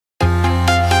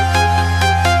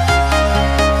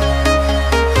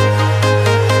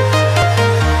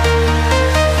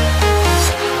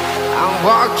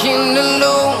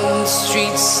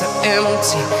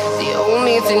empty. The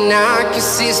only thing I can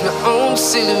see is my own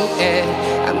silhouette.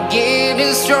 I'm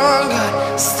getting stronger,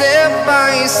 step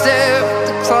by step.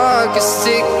 The clock is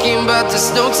ticking, but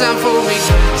there's no time for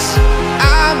regrets.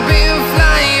 I've been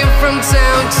flying from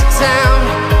town to town,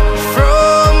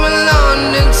 from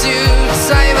London to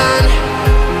Taiwan.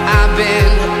 I've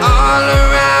been all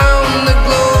around the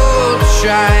globe,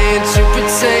 trying to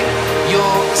protect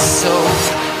your soul.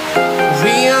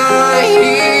 We are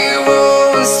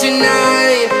heroes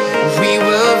tonight. We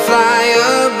will fly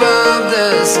above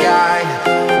the sky.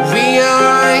 We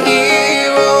are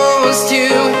heroes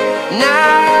tonight.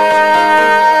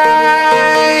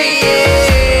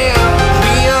 Yeah.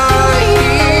 We are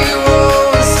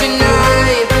heroes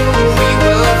tonight. We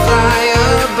will fly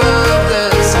above the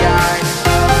sky.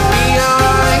 We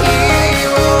are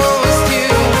heroes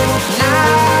tonight.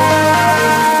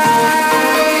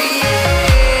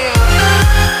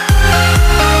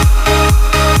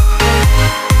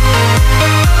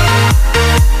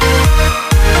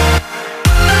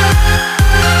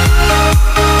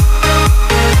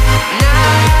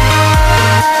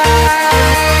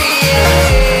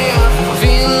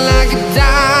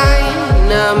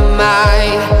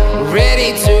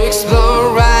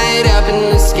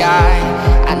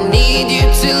 I need you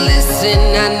to listen,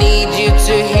 I need you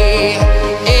to hear,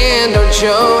 and don't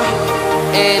show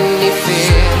any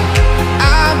fear.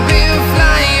 I've been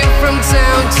flying from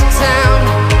town to town,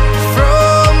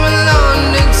 from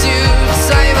London to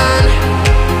Taiwan.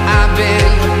 I've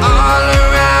been all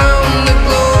around the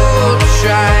globe,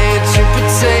 trying to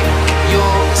protect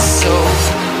your soul.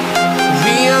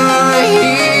 We are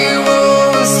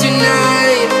heroes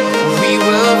tonight. We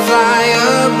will fly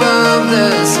above the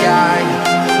sky.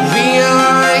 We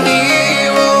are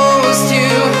heroes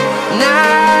tonight.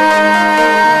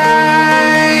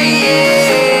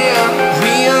 Yeah.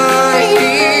 We are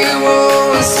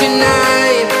heroes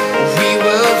tonight. We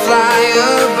will fly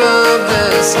above the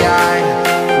sky.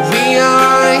 We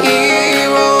are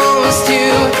heroes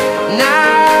tonight.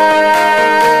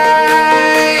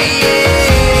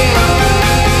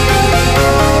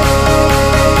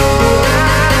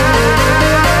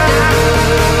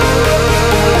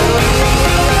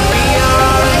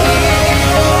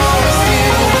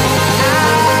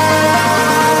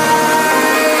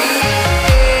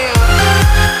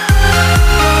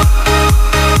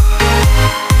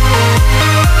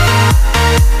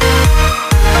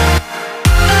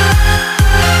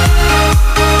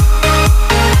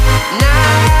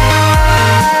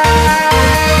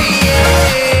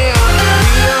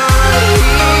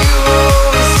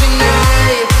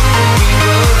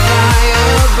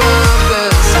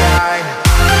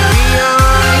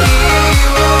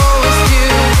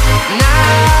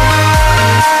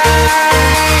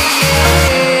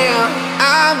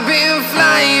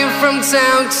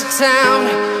 Town to town,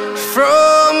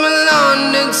 from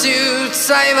London to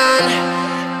Taiwan.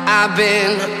 I've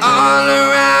been all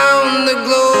around the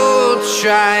globe,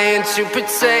 trying to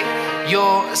protect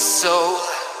your soul.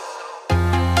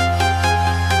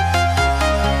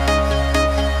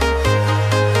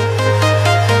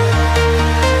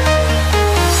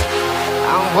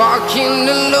 I'm walking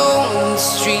alone, the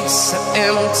streets are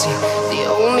empty. The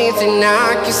only thing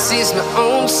I can see is my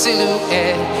own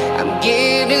silhouette. I'm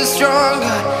getting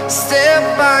stronger,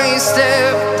 step by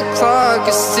step. The clock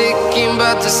is ticking,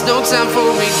 but there's no time for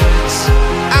regrets.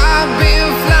 I've been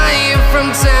flying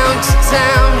from town to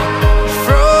town,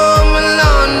 from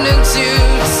London to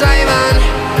Taiwan.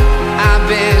 I've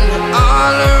been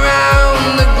all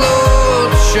around the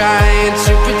globe, trying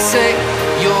to protect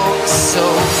your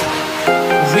soul.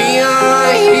 We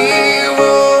are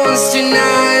heroes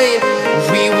tonight.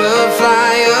 We will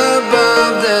fly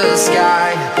above the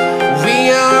sky.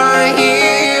 We are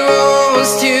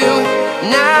heroes tonight.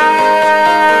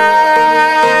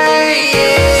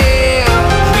 Yeah.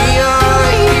 We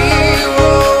are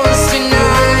heroes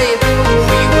tonight.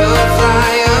 We will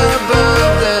fly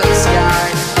above the sky.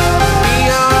 We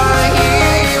are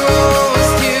heroes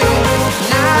tonight.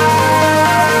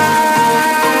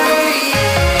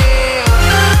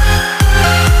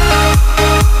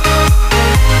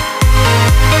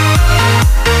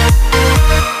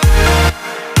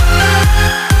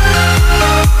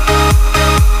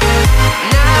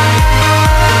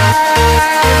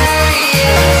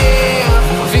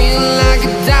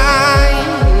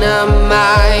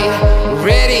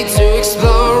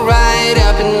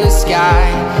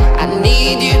 I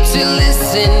need you to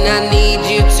listen, I need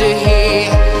you to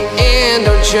hear, and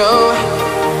don't show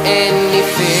any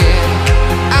fear.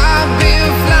 I've been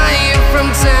flying from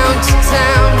town to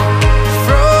town,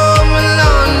 from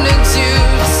London to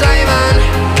Taiwan.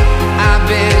 I've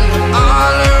been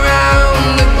all around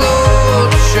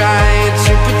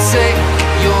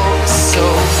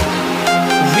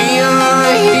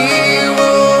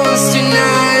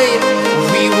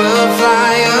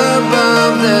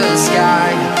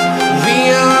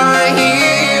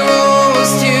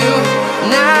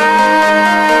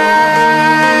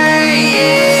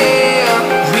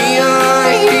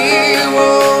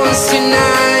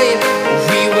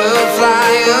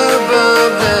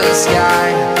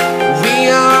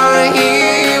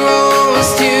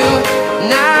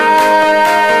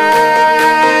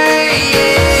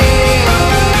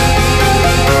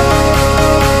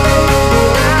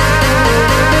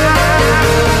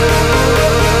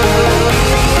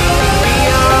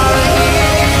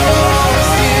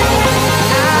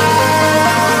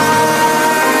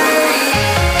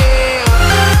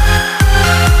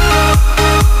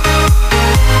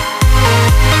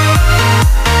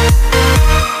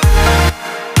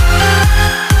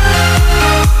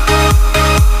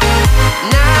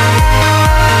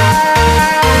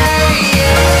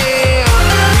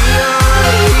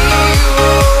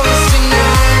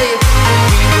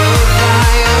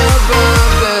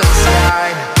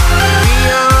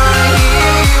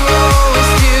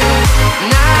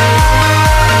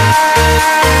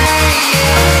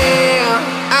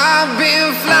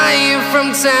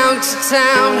town to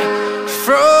town,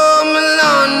 from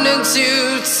London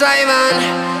to Taiwan.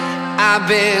 I've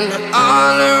been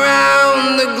all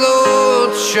around the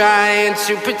globe trying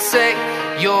to protect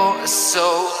your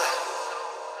soul.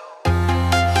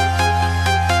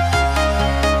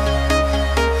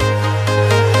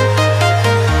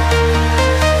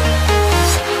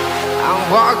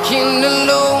 Walking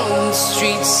alone, the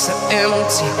streets are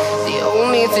empty. The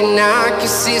only thing I can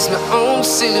see is my own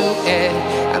silhouette.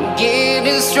 I'm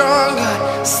getting stronger,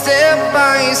 step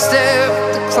by step.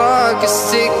 The clock is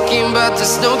ticking, but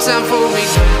there's no time for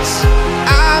regrets.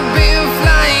 I've been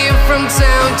flying from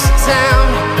town to town,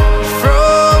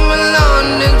 from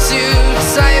London to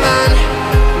Taiwan.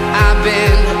 I've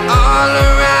been all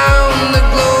around the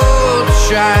globe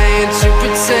trying to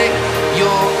protect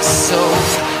your soul.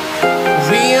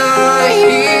 We are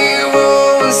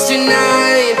heroes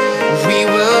tonight. We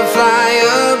will fly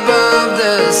above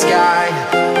the sky.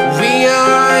 We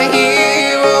are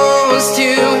heroes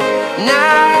tonight.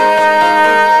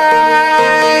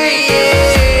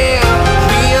 Yeah.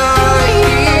 We are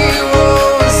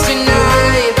heroes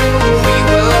tonight. We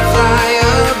will fly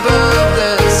above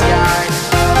the sky.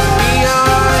 We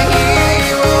are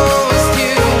heroes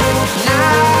tonight.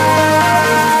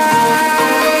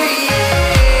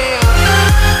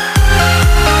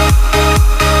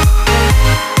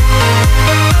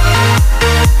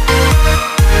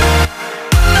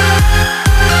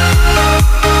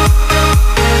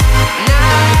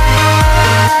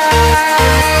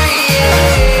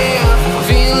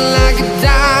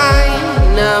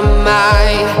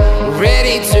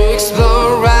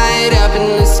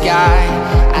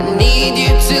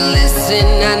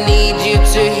 I need you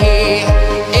to hear,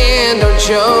 and don't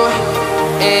show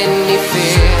any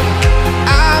fear.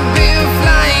 I've been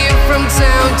flying from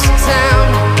town to town,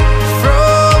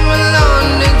 from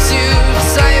London to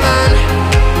Taiwan.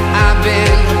 I've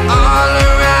been all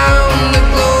around the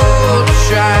globe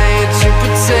trying to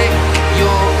protect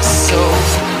your soul.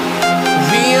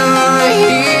 We are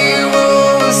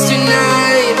heroes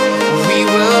tonight. We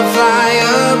will fly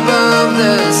above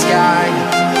the sky.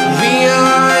 We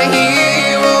are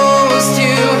heroes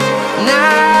tonight.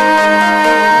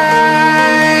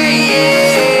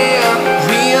 Yeah.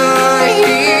 We are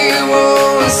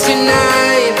heroes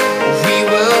tonight. We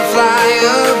will fly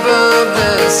above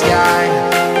the sky.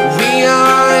 We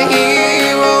are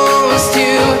heroes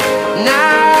tonight.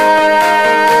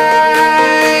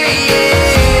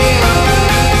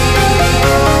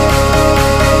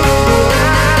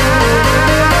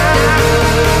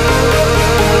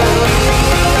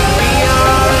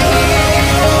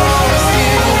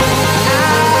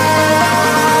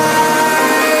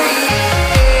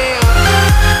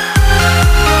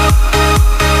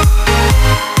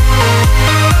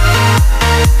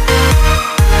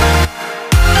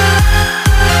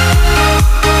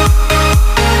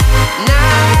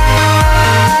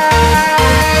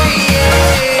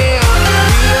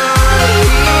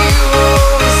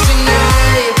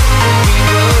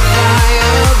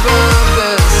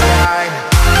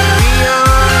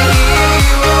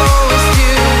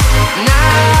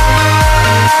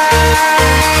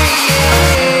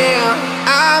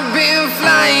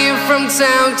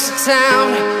 Town to town,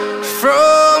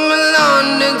 from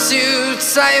London to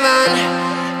Taiwan.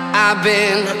 I've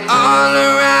been all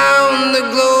around the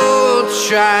globe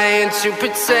trying to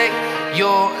protect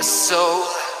your soul.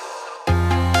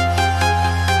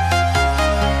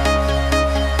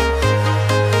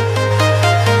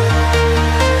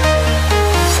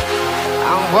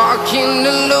 I'm walking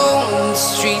alone, the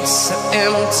streets are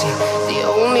empty. The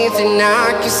only thing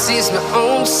I can see is my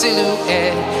own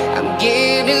silhouette. I'm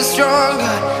getting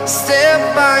stronger,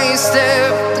 step by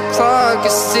step. The clock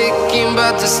is ticking,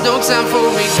 but there's no time for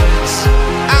regrets.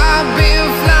 I've been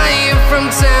flying from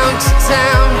town to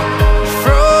town,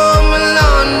 from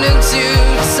London to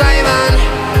Taiwan.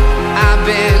 I've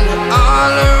been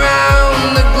all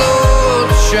around the globe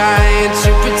trying to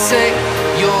protect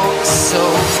your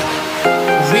soul.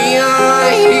 We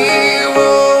are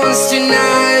heroes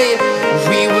tonight.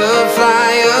 We will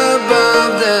fly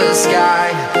above the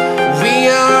sky. We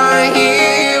are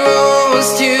heroes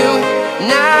tonight.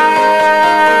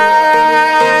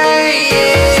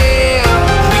 Yeah.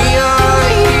 We are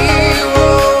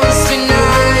heroes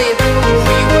tonight.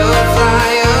 We will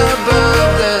fly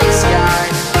above the sky.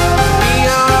 We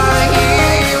are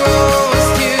heroes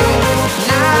tonight.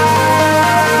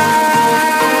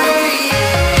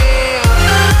 Yeah.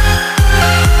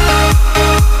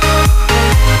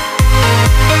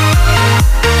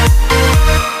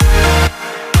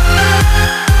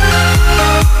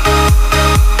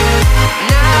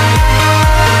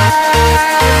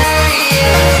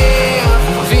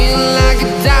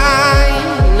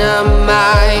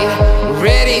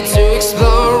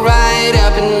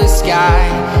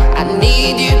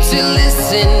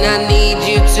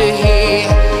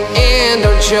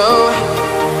 show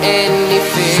any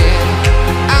fear.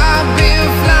 I've been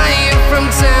flying from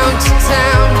town to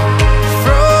town,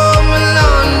 from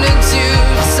London to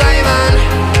Taiwan.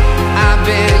 I've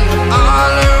been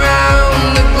all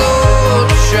around the globe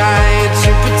trying to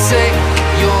protect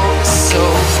your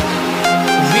soul.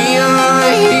 We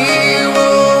are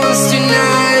heroes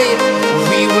tonight.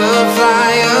 We will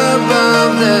fly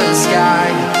above the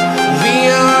sky. We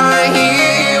are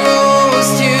heroes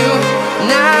tonight.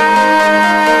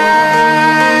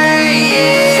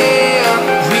 Yeah.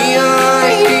 We are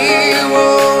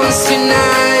heroes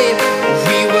tonight.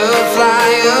 We will fly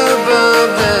above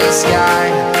the sky.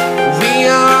 We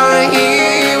are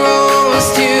heroes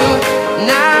tonight.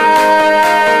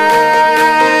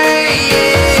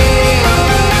 Yeah.